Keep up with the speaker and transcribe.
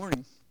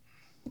morning.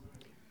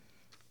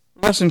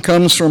 The lesson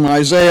comes from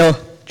Isaiah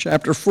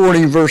chapter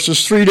 40,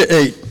 verses 3 to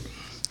 8.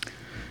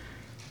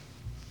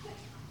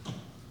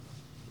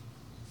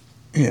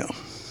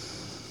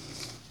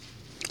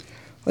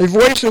 A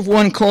voice of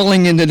one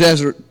calling in the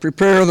desert,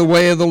 prepare the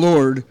way of the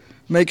Lord,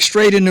 make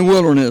straight in the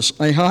wilderness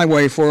a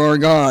highway for our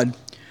God.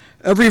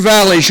 Every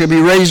valley shall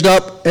be raised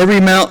up, every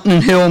mountain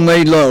and hill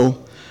made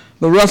low.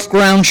 The rough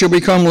ground shall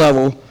become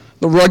level,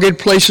 the rugged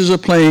places a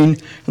plain,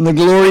 and the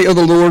glory of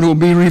the Lord will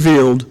be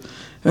revealed.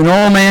 And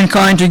all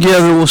mankind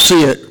together will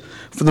see it,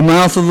 for the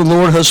mouth of the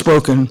Lord has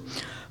spoken.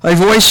 A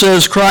voice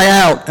says, cry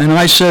out, and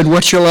I said,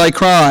 what shall I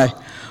cry?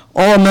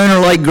 All men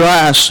are like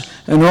grass,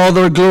 and all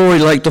their glory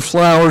like the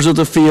flowers of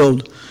the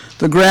field.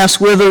 The grass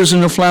withers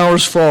and the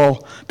flowers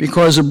fall,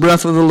 because the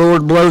breath of the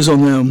Lord blows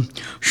on them.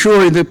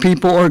 Surely the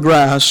people are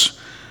grass.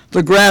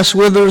 The grass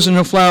withers and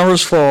the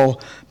flowers fall,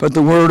 but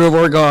the word of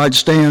our God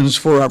stands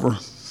forever.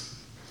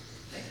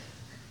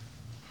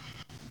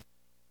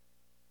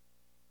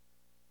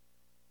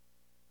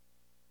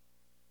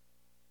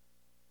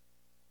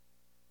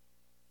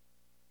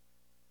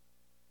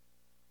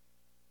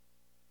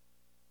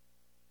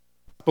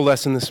 The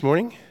lesson this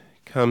morning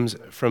comes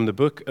from the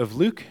book of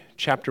Luke,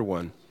 chapter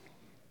 1.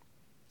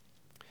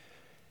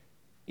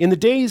 In the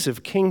days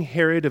of King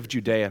Herod of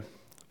Judea,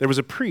 there was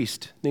a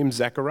priest named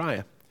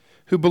Zechariah,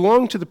 who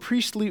belonged to the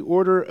priestly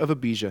order of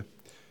Abijah.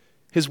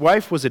 His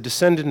wife was a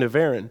descendant of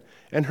Aaron,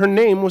 and her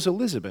name was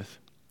Elizabeth.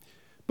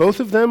 Both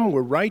of them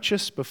were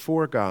righteous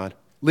before God,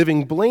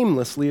 living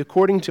blamelessly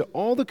according to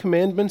all the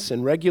commandments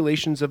and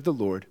regulations of the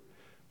Lord.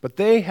 But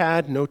they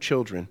had no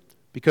children,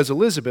 because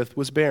Elizabeth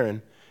was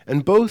barren,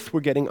 and both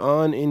were getting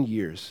on in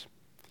years.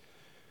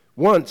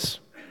 Once,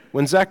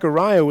 when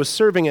Zechariah was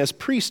serving as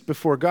priest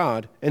before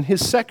God, and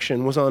his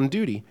section was on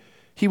duty,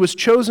 he was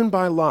chosen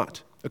by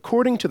lot,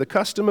 according to the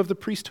custom of the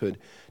priesthood,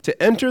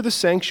 to enter the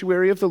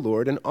sanctuary of the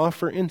Lord and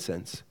offer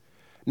incense.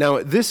 Now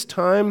at this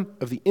time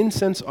of the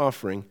incense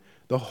offering,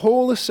 the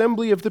whole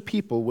assembly of the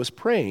people was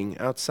praying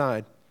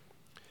outside.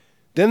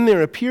 Then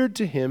there appeared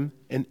to him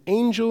an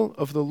angel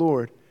of the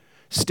Lord,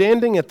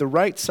 standing at the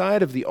right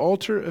side of the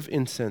altar of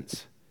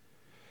incense.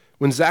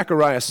 When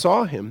Zechariah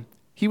saw him,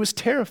 he was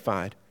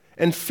terrified,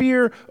 and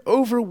fear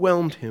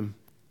overwhelmed him.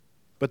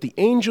 But the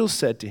angel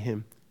said to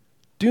him,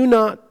 do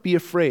not be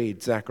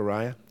afraid,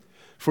 Zechariah,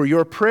 for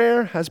your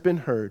prayer has been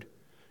heard.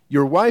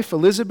 Your wife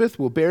Elizabeth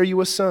will bear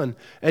you a son,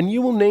 and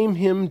you will name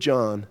him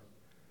John.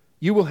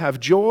 You will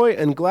have joy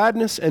and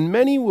gladness, and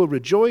many will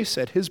rejoice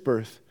at his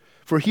birth,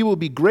 for he will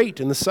be great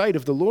in the sight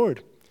of the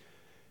Lord.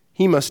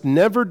 He must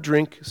never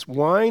drink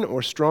wine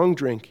or strong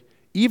drink.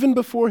 Even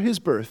before his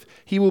birth,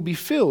 he will be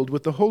filled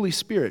with the Holy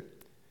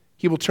Spirit.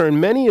 He will turn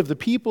many of the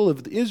people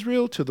of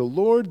Israel to the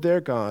Lord their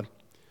God.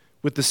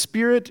 With the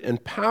spirit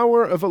and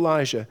power of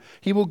Elijah,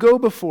 he will go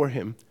before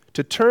him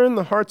to turn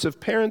the hearts of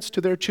parents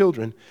to their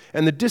children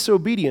and the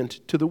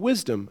disobedient to the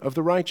wisdom of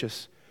the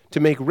righteous, to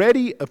make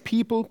ready a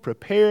people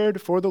prepared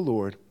for the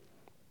Lord.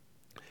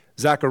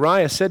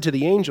 Zechariah said to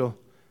the angel,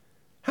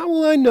 how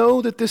will I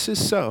know that this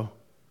is so?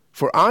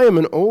 For I am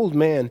an old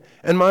man,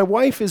 and my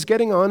wife is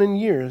getting on in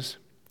years.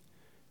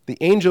 The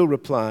angel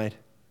replied,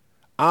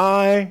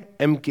 I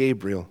am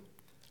Gabriel.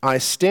 I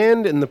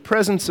stand in the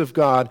presence of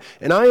God,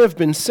 and I have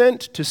been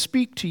sent to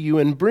speak to you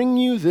and bring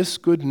you this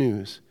good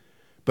news.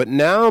 But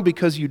now,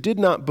 because you did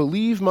not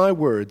believe my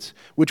words,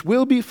 which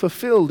will be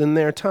fulfilled in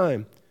their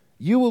time,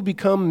 you will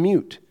become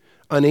mute,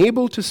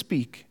 unable to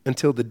speak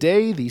until the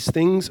day these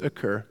things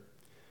occur.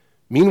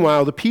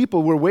 Meanwhile, the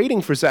people were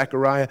waiting for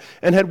Zechariah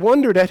and had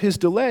wondered at his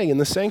delay in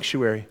the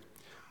sanctuary.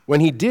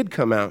 When he did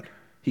come out,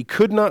 he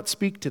could not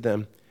speak to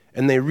them,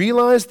 and they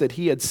realized that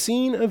he had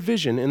seen a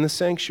vision in the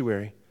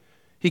sanctuary.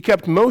 He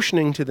kept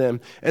motioning to them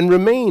and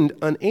remained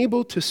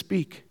unable to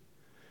speak.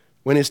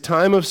 When his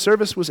time of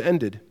service was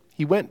ended,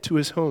 he went to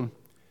his home.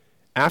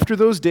 After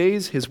those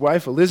days, his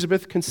wife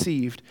Elizabeth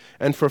conceived,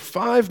 and for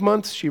 5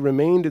 months she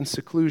remained in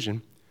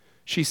seclusion.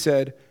 She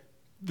said,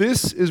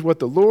 this is what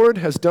the Lord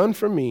has done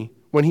for me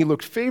when he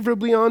looked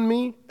favorably on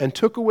me and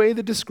took away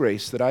the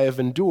disgrace that I have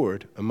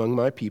endured among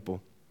my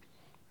people.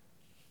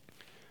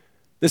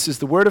 This is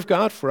the word of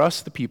God for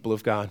us, the people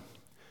of God.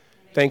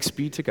 Thanks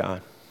be to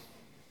God.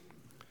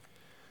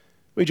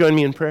 Will you join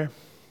me in prayer?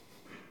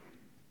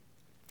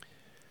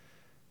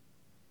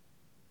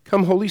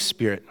 Come, Holy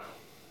Spirit,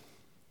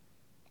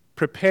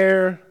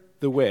 prepare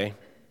the way.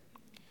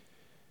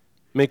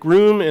 Make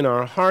room in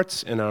our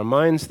hearts and our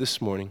minds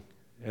this morning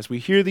as we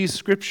hear these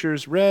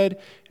scriptures read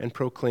and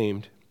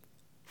proclaimed,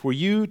 for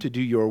you to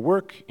do your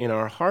work in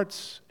our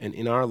hearts and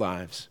in our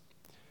lives.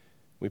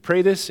 We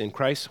pray this in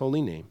Christ's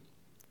holy name.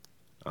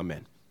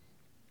 Amen.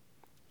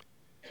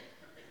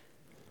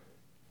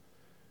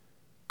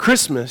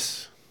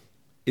 Christmas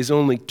is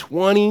only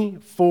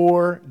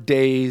 24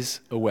 days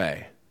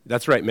away.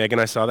 That's right, Megan,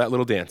 I saw that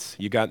little dance.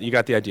 You got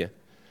the idea.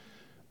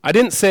 I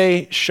didn't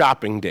say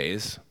shopping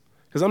days,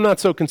 because I'm not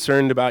so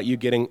concerned about you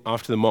getting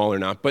off to the mall or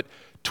not, but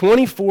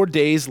 24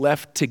 days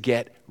left to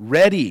get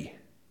ready.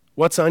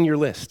 What's on your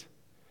list?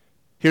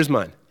 Here's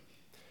mine.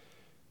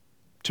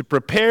 to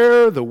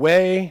prepare the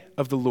way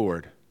of the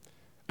Lord.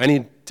 I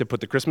need to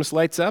put the Christmas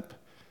lights up.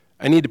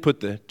 I need to put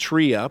the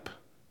tree up.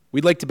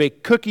 We'd like to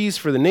bake cookies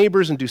for the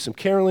neighbors and do some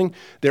caroling.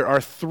 There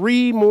are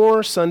 3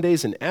 more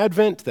Sundays in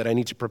Advent that I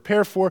need to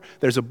prepare for.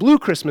 There's a Blue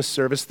Christmas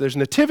service. There's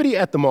Nativity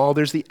at the mall.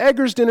 There's the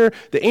Eggers dinner,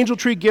 the Angel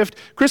Tree gift,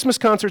 Christmas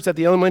concerts at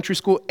the elementary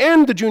school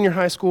and the junior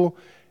high school.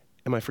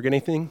 Am I forgetting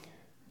anything?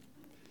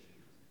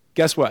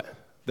 Guess what?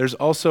 There's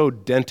also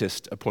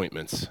dentist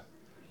appointments.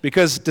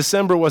 Because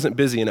December wasn't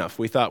busy enough.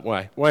 We thought,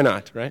 why? Why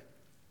not, right?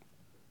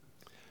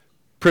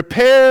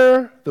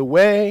 Prepare the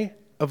way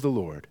of the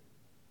Lord.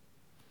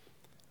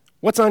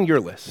 What's on your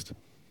list?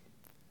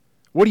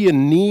 What do you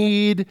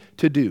need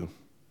to do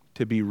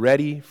to be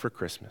ready for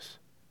Christmas?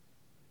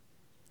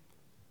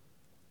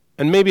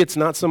 And maybe it's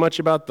not so much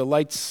about the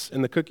lights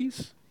and the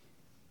cookies,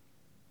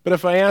 but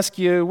if I ask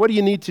you, what do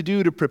you need to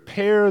do to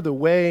prepare the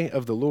way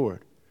of the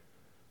Lord?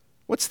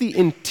 What's the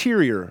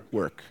interior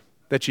work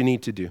that you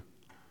need to do?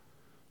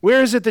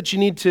 Where is it that you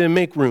need to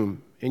make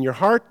room in your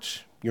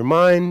heart, your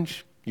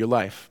mind, your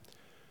life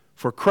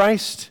for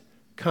Christ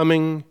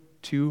coming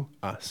to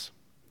us?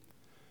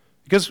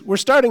 Because we're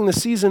starting the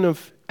season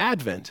of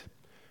Advent.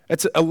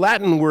 It's a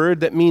Latin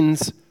word that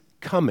means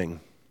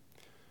coming.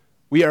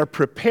 We are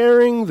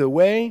preparing the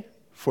way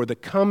for the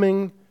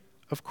coming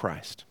of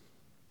Christ.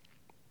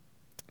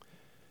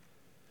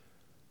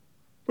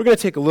 We're going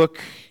to take a look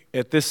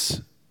at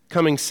this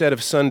coming set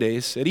of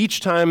Sundays. At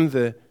each time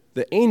the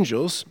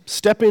angels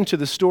step into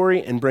the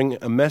story and bring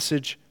a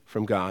message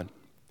from God.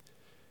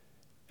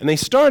 And they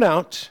start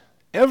out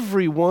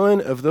every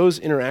one of those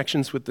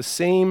interactions with the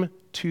same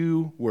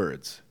 2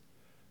 words.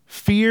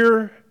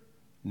 Fear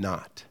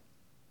not.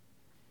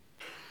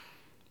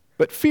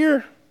 But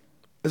fear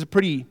is a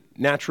pretty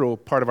natural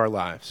part of our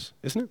lives,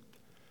 isn't it?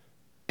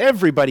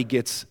 Everybody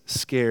gets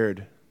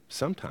scared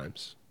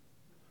sometimes.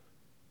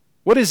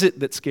 What is it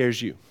that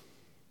scares you?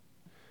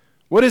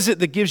 What is it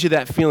that gives you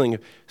that feeling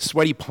of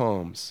sweaty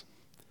palms,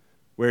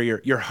 where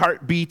your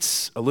heart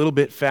beats a little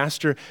bit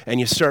faster and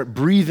you start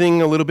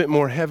breathing a little bit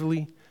more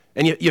heavily,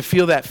 and you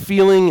feel that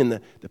feeling in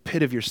the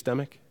pit of your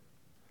stomach?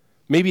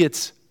 Maybe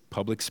it's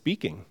public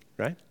speaking,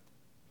 right?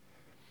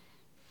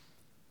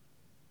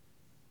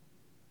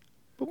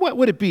 But what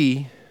would it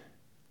be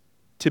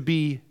to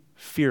be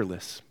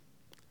fearless?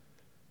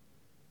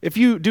 If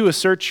you do a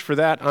search for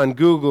that on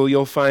Google,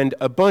 you'll find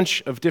a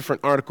bunch of different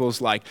articles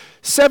like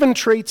 7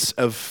 traits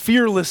of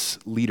fearless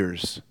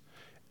leaders,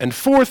 and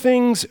 4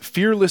 things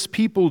fearless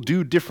people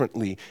do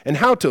differently, and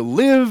how to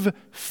live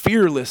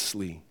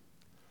fearlessly.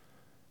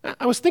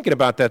 I was thinking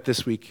about that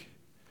this week.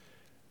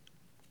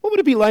 What would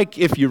it be like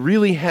if you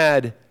really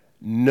had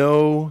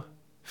no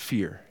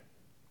fear?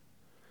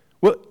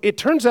 Well, it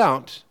turns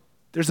out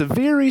there's a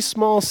very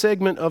small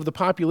segment of the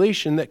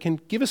population that can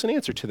give us an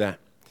answer to that.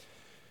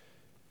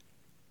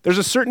 There's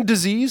a certain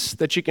disease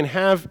that you can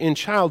have in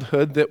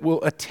childhood that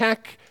will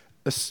attack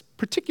a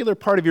particular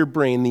part of your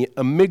brain, the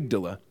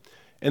amygdala.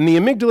 And the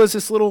amygdala is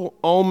this little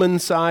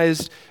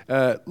almond-sized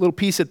little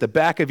piece at the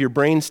back of your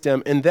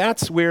brainstem, and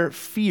that's where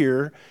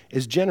fear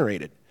is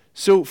generated.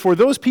 So for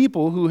those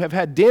people who have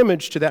had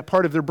damage to that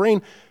part of their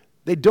brain,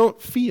 they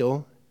don't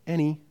feel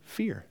any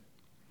fear.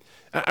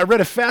 I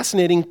read a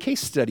fascinating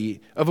case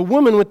study of a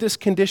woman with this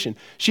condition.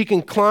 She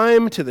can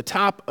climb to the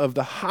top of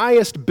the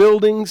highest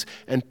buildings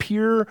and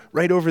peer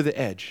right over the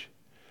edge.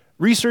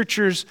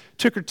 Researchers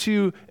took her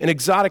to an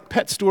exotic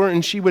pet store,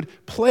 and she would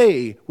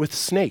play with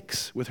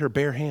snakes with her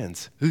bare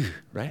hands. Ooh,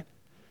 right?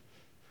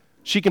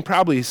 She can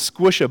probably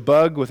squish a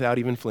bug without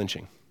even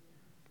flinching.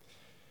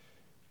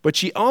 But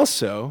she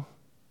also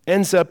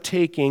ends up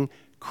taking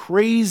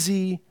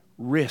crazy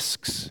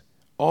risks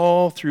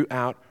all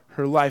throughout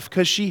her life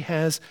because she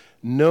has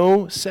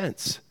no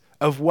sense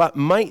of what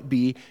might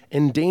be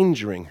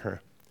endangering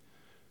her.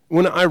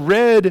 When I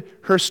read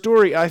her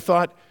story, I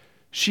thought,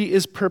 she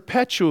is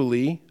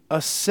perpetually a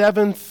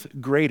 7th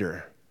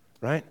grader,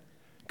 right?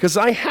 Because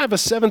I have a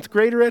 7th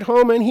grader at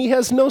home, and he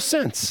has no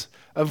sense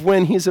of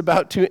when he's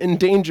about to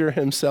endanger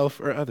himself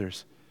or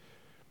others.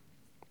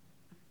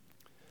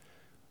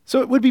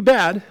 So it would be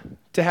bad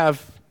to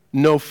have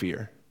no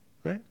fear,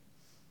 right?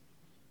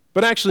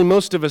 But actually,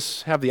 most of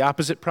us have the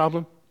opposite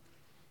problem.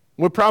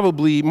 We're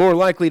probably more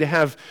likely to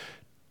have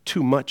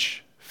too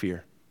much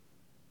fear.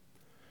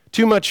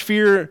 Too much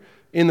fear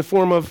in the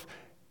form of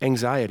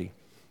anxiety.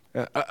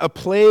 A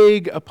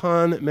plague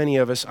upon many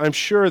of us. I'm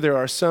sure there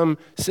are some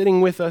sitting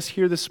with us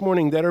here this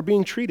morning that are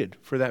being treated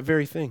for that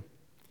very thing.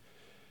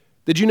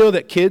 Did you know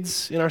that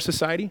kids in our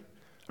society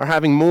are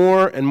having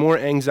more and more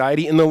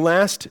anxiety? In the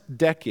last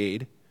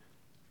decade,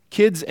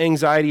 kids'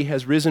 anxiety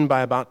has risen by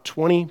about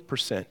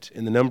 20%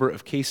 in the number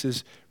of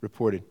cases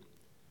reported.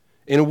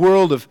 In a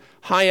world of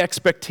high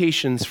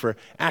expectations for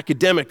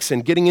academics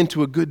and getting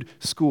into a good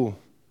school,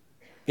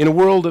 in a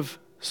world of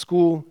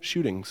school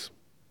shootings,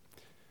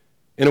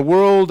 in a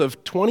world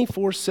of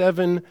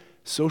 24/7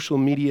 social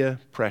media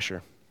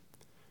pressure,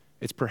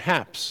 it's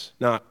perhaps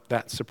not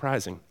that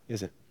surprising,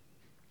 is it?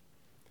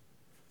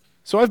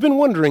 So I've been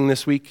wondering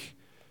this week,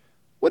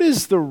 what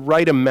is the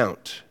right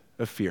amount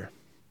of fear?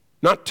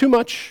 Not too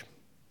much,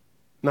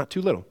 not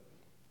too little.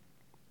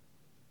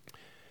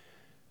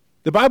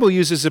 The Bible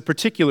uses a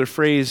particular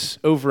phrase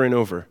over and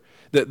over,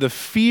 the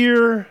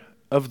fear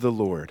of the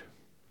Lord.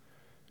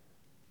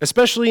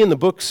 Especially in the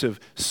books of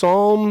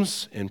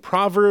Psalms and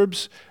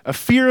Proverbs, a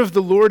fear of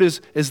the Lord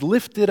is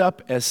lifted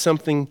up as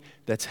something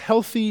that's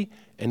healthy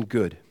and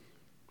good.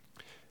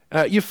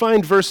 You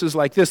find verses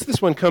like this.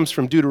 This one comes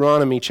from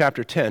Deuteronomy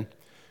chapter 10,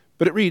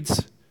 but it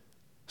reads,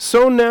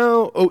 "So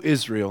now, O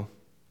Israel,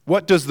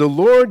 what does the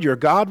Lord your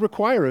God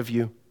require of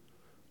you?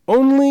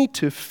 Only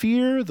to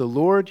fear the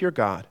Lord your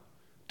God,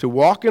 to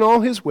walk in all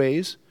his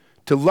ways,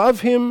 to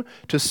love him,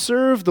 to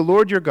serve the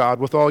Lord your God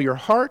with all your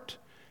heart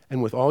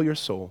and with all your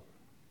soul."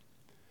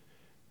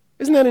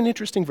 Isn't that an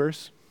interesting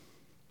verse?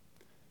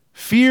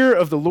 Fear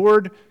of the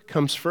Lord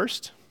comes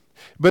first,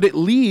 but it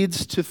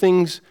leads to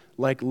things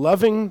like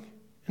loving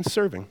and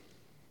serving.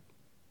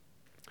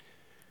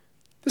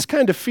 This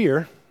kind of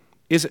fear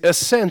is a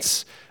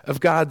sense of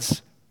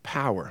God's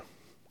power.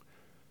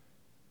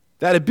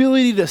 That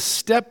ability to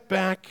step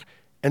back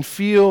and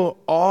feel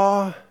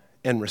awe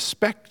and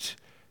respect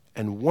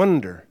and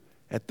wonder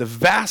at the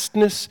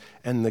vastness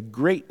and the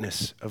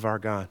greatness of our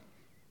God.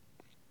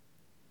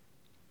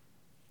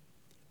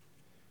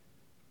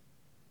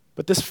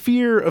 But this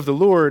fear of the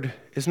Lord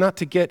is not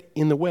to get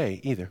in the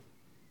way either.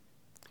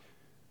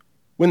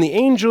 When the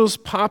angels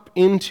pop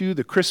into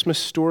the Christmas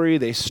story,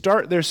 they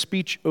start their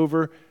speech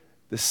over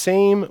the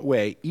same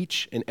way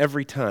each and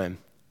every time,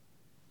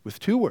 with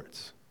two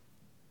words: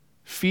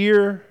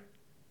 fear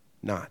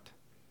not.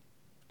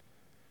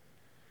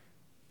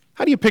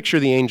 How do you picture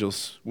the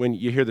angels when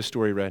you hear the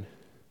story read?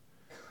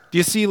 Do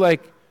you see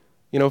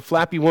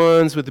flappy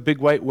ones with the big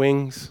white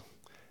wings?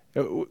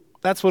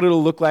 That's what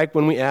it'll look like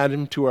when we add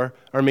them to our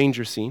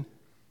manger scene.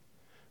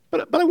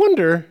 But I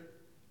wonder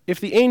if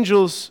the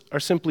angels are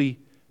simply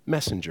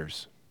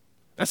messengers.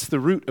 That's the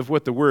root of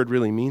what the word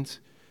really means.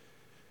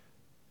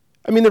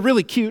 I mean, they're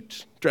really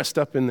cute, dressed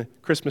up in the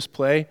Christmas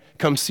play.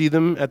 Come see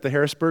them at the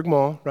Harrisburg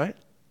Mall, right?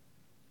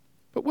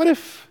 But what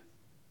if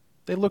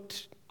they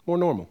looked more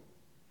normal?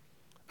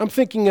 I'm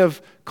thinking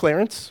of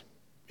Clarence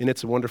in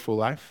It's a Wonderful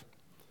Life,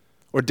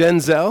 or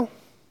Denzel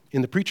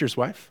in The Preacher's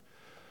Wife,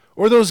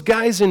 or those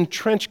guys in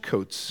trench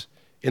coats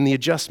in the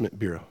Adjustment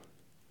Bureau.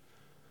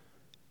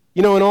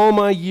 In all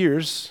my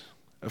years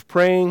of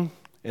praying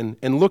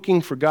and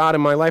looking for God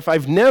in my life,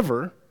 I've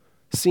never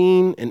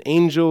seen an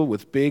angel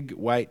with big,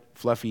 white,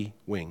 fluffy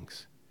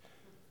wings.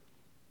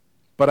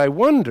 But I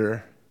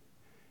wonder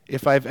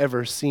if I've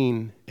ever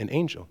seen an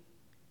angel.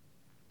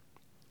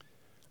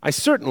 I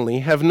certainly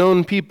have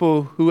known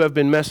people who have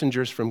been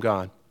messengers from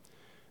God.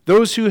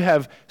 Those who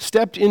have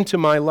stepped into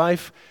my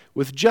life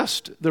with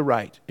just the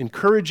right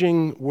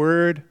encouraging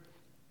word,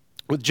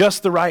 with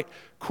just the right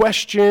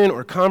question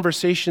or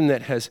conversation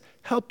that has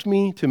helped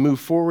me to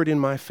move forward in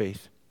my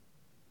faith.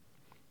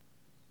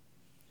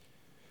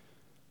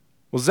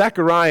 Well,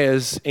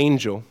 Zechariah's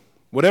angel,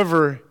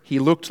 whatever he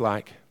looked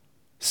like,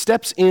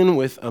 steps in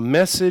with a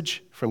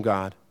message from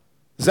God.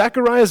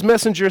 Zechariah's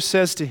messenger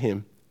says to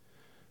him,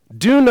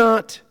 "Do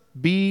not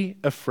be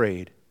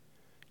afraid.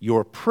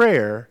 Your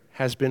prayer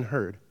has been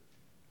heard."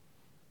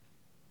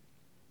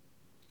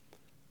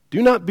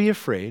 Do not be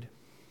afraid.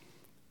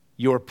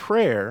 Your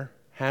prayer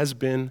has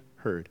been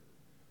heard.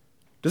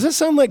 Does that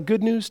sound like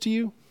good news to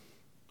you?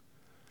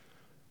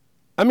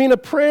 I mean, a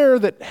prayer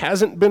that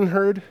hasn't been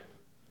heard,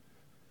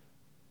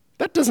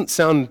 that doesn't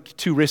sound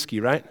too risky,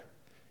 right?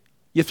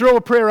 You throw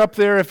a prayer up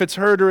there, if it's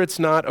heard or it's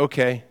not,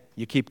 okay,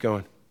 you keep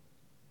going.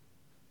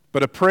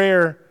 But a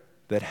prayer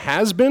that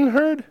has been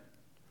heard,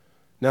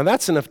 now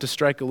that's enough to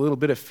strike a little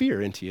bit of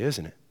fear into you,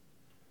 isn't it?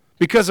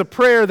 Because a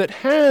prayer that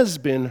has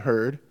been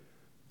heard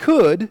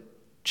could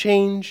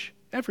change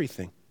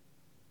everything.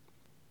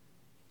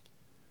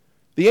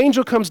 The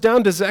angel comes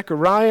down to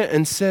Zechariah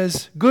and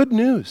says, "Good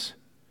news.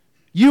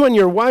 You and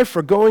your wife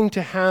are going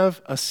to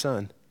have a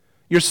son.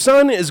 Your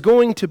son is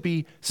going to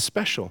be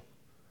special.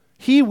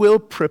 He will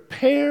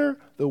prepare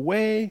the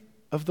way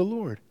of the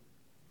Lord."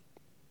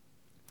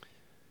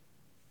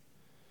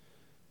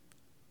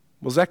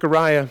 Well,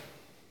 Zechariah,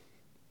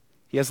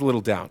 he has a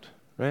little doubt,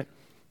 right?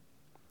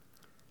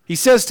 He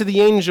says to the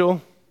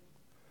angel,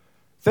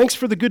 "Thanks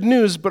for the good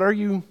news, but are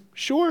you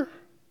sure?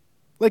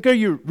 Are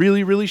you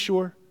really, really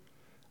sure?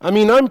 I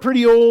mean, I'm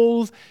pretty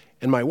old,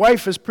 and my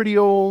wife is pretty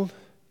old.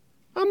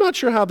 I'm not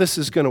sure how this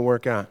is going to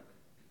work out."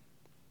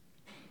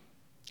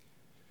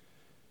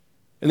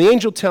 And the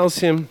angel tells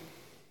him,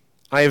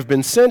 "I have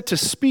been sent to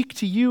speak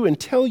to you and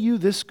tell you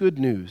this good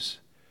news,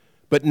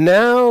 but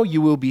now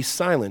you will be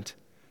silent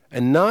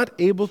and not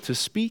able to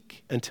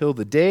speak until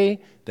the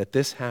day that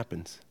this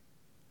happens."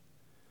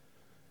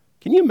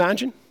 Can you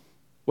imagine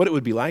what it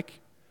would be like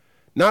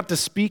not to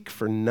speak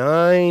for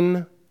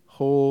 9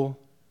 whole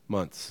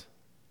months?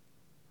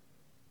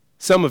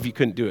 Some of you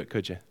couldn't do it,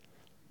 could you?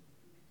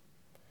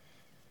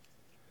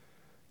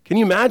 Can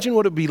you imagine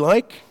what it would be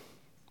like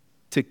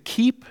to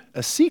keep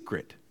a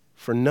secret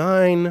for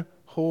 9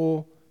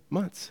 whole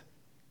months?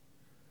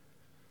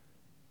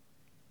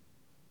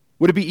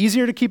 Would it be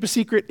easier to keep a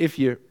secret if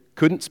you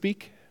couldn't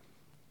speak?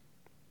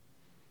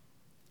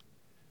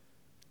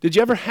 Did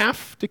you ever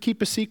have to keep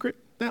a secret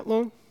that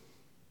long?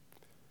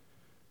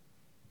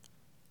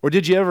 Or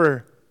did you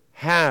ever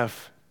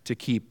have to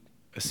keep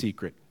a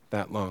secret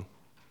that long?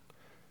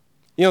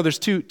 You know, there's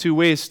two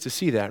ways to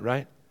see that,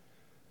 right?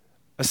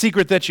 A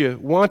secret that you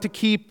want to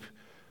keep,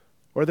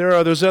 or there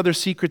are those other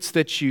secrets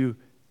that you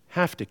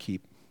have to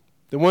keep.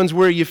 The ones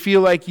where you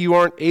feel like you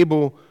aren't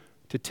able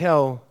to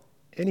tell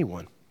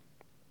anyone.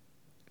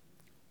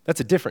 That's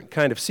a different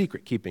kind of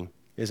secret keeping,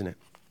 isn't it?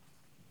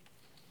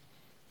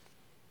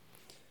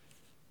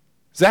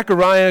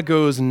 Zechariah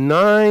goes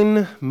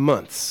 9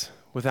 months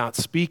without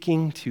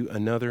speaking to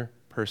another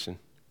person.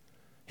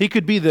 He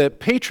could be the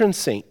patron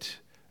saint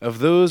of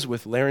those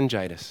with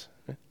laryngitis.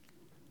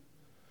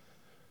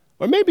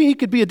 Or maybe he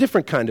could be a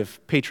different kind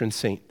of patron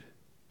saint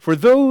for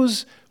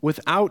those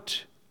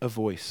without a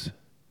voice.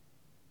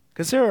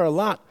 Because there are a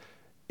lot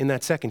in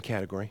that second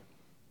category.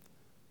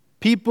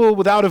 People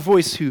without a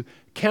voice who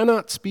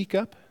cannot speak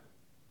up.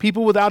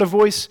 People without a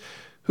voice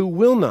who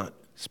will not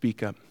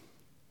speak up.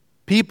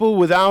 People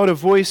without a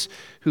voice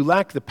who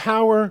lack the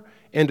power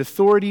and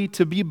authority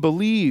to be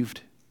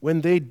believed when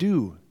they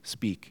do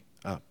speak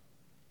up.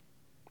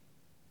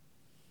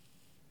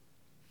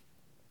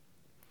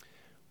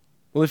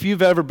 Well, if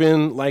you've ever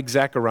been like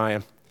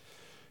Zechariah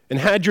and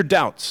had your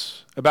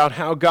doubts about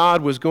how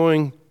God was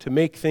going to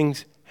make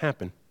things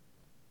happen,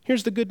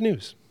 here's the good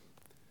news.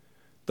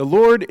 The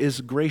Lord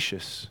is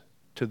gracious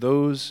to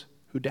those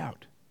who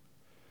doubt.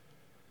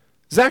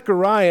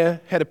 Zechariah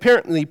had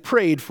apparently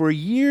prayed for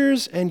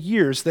years and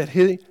years that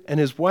he and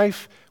his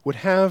wife would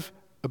have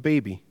a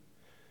baby.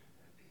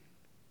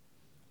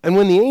 And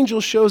when the angel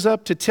shows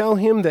up to tell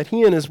him that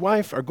he and his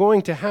wife are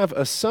going to have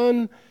a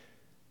son,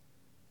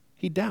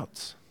 he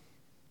doubts.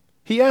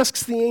 He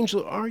asks the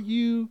angel, "Are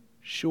you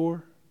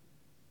sure?"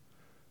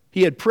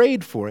 He had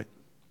prayed for it,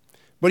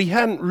 but he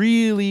hadn't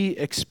really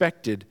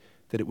expected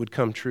that it would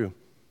come true.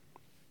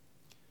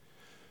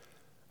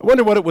 I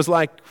wonder what it was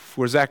like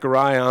for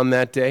Zechariah on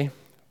that day,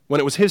 when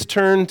it was his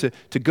turn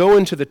to go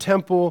into the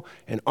temple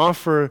and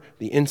offer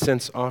the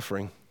incense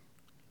offering.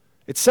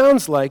 It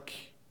sounds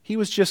like he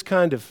was just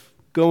kind of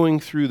going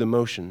through the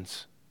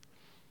motions.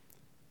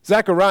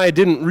 Zechariah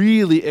didn't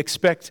really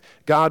expect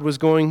God was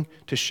going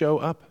to show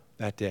up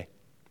that day.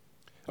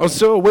 Oh,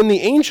 so when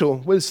the angel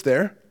was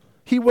there,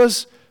 he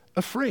was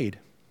afraid.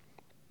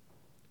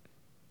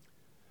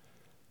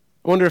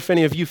 I wonder if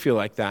any of you feel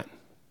like that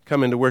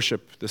coming to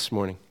worship this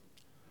morning.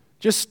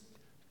 Just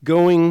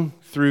going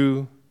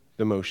through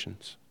the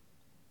motions.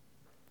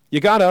 You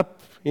got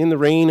up in the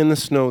rain and the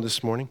snow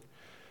this morning,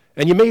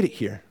 and you made it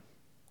here.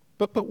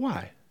 But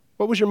why?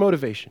 What was your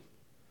motivation?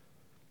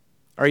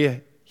 Are you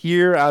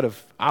here out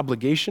of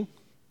obligation?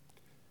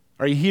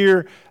 Are you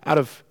here out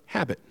of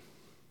habit?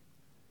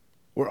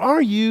 Or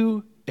are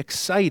you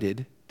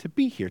excited to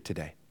be here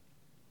today?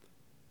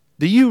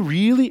 Do you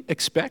really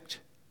expect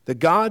that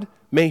God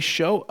may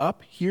show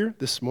up here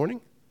this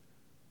morning?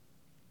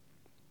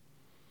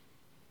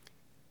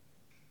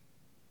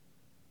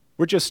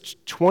 We're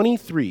just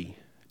 23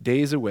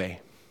 days away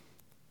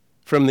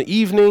from the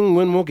evening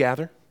when we'll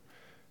gather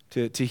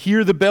to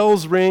hear the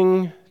bells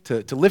ring,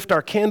 to lift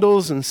our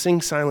candles and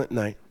sing Silent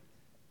Night.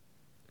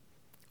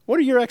 What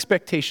are your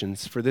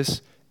expectations for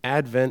this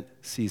Advent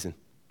season?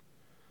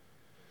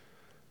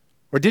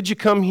 Or did you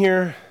come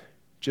here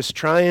just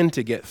trying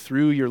to get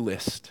through your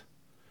list,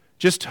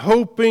 just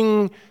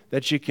hoping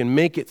that you can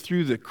make it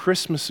through the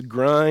Christmas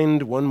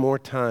grind one more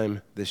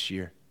time this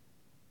year?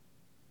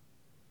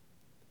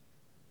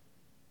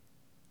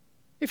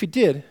 If you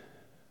did,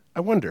 I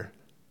wonder,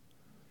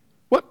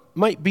 what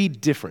might be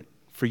different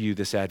for you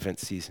this Advent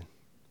season?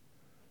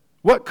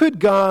 What could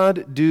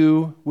God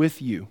do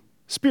with you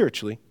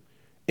spiritually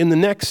in the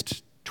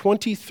next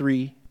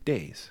 23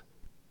 days?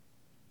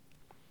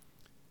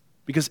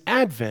 Because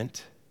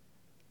Advent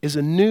is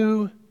a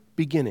new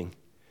beginning.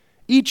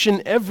 Each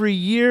and every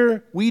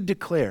year we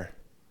declare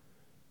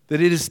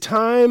that it is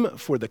time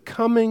for the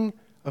coming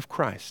of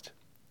Christ.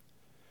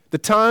 The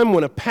time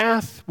when a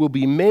path will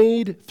be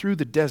made through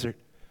the desert,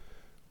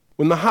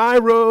 when the high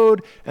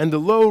road and the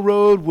low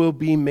road will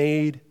be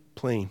made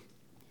plain.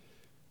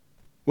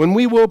 When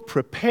we will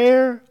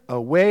prepare a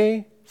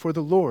way for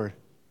the Lord,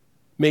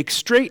 make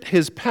straight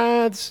his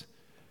paths,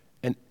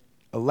 and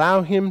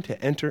allow him to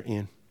enter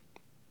in.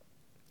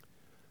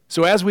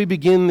 So as we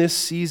begin this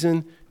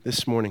season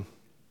this morning,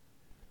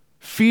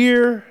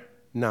 fear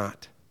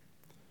not.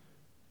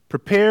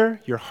 Prepare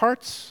your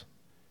hearts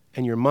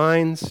and your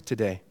minds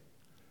today.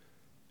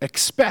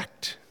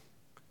 Expect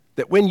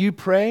that when you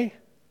pray,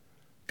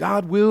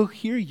 God will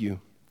hear you.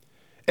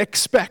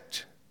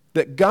 Expect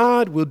that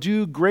God will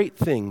do great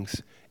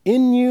things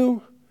in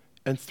you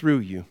and through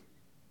you.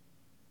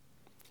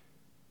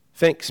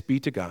 Thanks be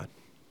to God.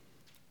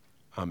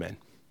 Amen.